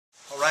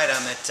Right,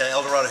 I'm at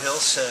El Dorado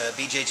Hills,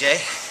 BJJ,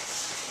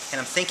 and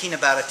I'm thinking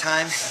about a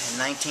time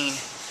in 1981.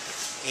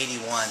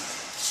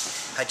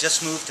 I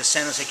just moved to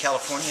San Jose,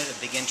 California to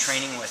begin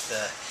training with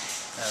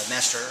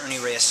Master Ernie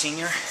Reyes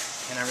Sr.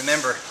 And I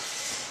remember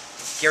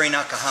Gary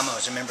Nakahama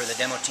was a member of the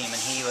demo team,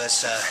 and he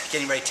was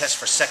getting ready to test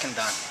for second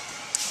dan.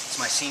 It's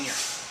my senior.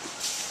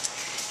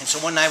 And so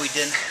one night we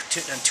did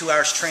 2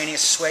 hours training,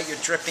 it's sweat, you're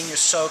dripping, you're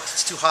soaked,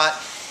 it's too hot.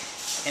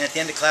 And at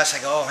the end of class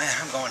I go, oh man,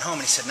 I'm going home.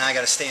 And he said, no, I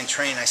got to stay and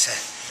train. I said,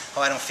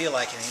 oh, I don't feel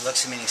like it. And he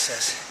looks at me and he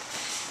says,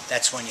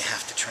 that's when you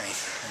have to train,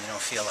 when you don't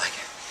feel like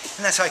it.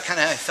 And that's how I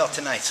felt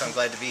tonight, so I'm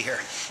glad to be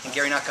here. And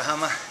Gary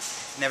Nakahama,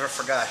 never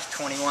forgot,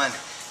 21,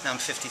 now I'm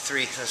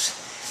 53.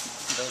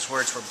 Those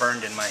words were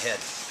burned in my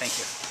head. Thank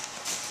you.